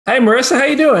Hey, Marissa, how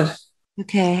you doing?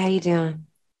 Okay, how you doing?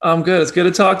 I'm good. It's good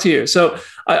to talk to you. So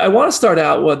I want to start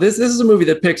out. Well, this is a movie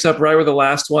that picks up right where the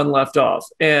last one left off,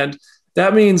 and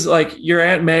that means like your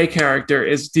Aunt May character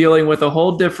is dealing with a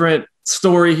whole different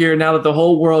story here now that the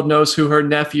whole world knows who her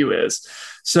nephew is.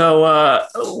 So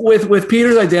with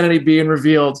Peter's identity being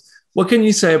revealed, what can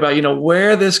you say about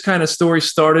where this kind of story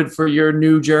started for your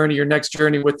new journey, your next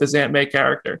journey with this Aunt May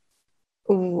character?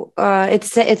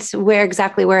 It's where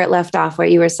exactly where it left off. Where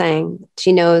you were saying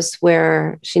she knows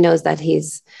that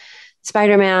he's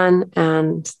Spider-Man,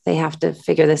 and they have to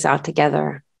figure this out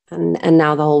together. And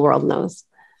now the whole world knows.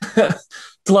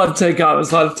 It's a lot to take on.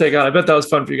 It's a lot to take on. I bet that was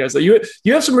fun for you guys. So you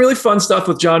have some really fun stuff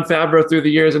with Jon Favreau through the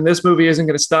years, and this movie isn't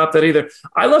going to stop that either.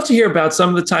 I love to hear about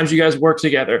some of the times you guys work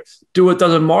together.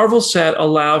 Does a Marvel set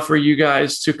allow for you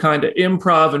guys to kind of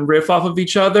improv and riff off of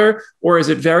each other, or is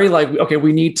it very like, okay,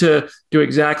 we need to do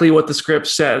exactly what the script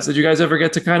says? Did you guys ever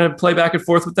get to kind of play back and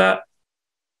forth with that?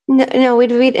 No, no,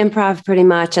 we'd improv pretty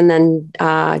much, and then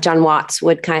John Watts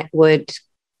would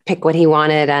pick what he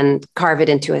wanted and carve it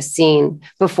into a scene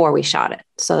before we shot it.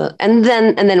 So and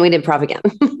then we'd improv again.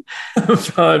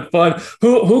 Fun, fun.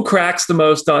 Who cracks the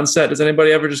most on set? Does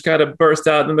anybody ever just kind of burst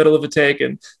out in the middle of a take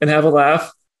and have a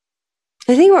laugh?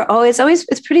 I think we're always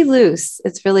it's pretty loose.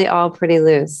 It's really all pretty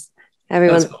loose.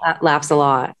 Everyone That's cool. laughs a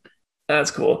lot.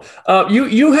 That's cool.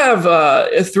 You have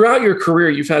throughout your career,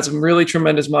 you've had some really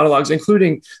tremendous monologues,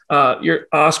 including your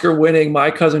Oscar-winning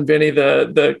 "My Cousin Vinny,"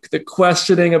 the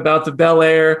questioning about the Bel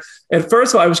Air. And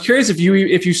first of all, I was curious if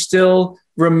you still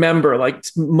remember like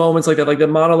moments like that, like the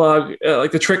monologue,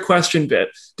 like the trick question bit.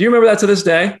 Do you remember that to this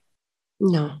day?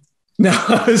 No. No,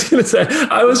 I was going to say,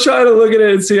 I was trying to look at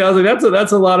it and see. I was like,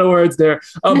 that's a lot of words there.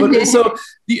 But so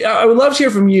I would love to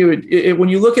hear from you. When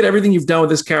you look at everything you've done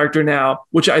with this character now,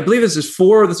 which I believe this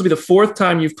will be the fourth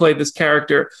time you've played this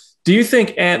character. Do you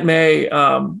think Aunt May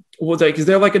was like, is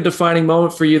there like a defining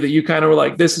moment for you that you kind of were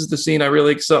like, this is the scene I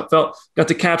really felt got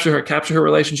to capture her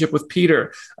relationship with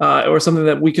Peter, or something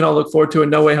that we can all look forward to in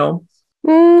No Way Home?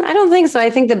 I don't think so. I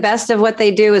think the best of what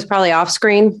they do is probably off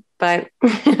screen, but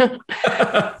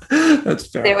That's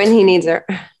fair. there when he needs her.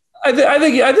 I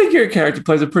think your character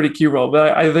plays a pretty key role,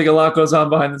 but I think a lot goes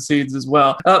on behind the scenes as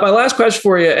well. My last question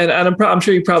for you, and I'm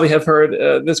sure you probably have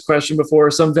heard this question before,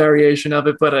 some variation of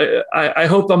it, but I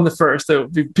hope I'm the first. It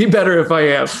would be better if I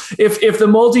am. If the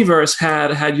multiverse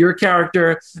had your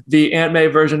character, the Aunt May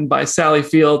version by Sally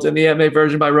Field, and the Aunt May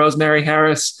version by Rosemary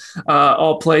Harris,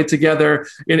 all played together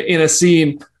in a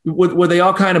scene, would they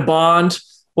all kind of bond?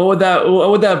 What would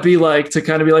that be like to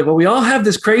kind of be like, well, we all have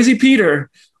this crazy Peter.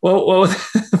 What would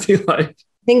that be like?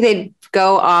 I think they'd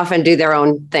go off and do their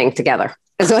own thing together,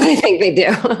 is what I think they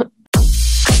do.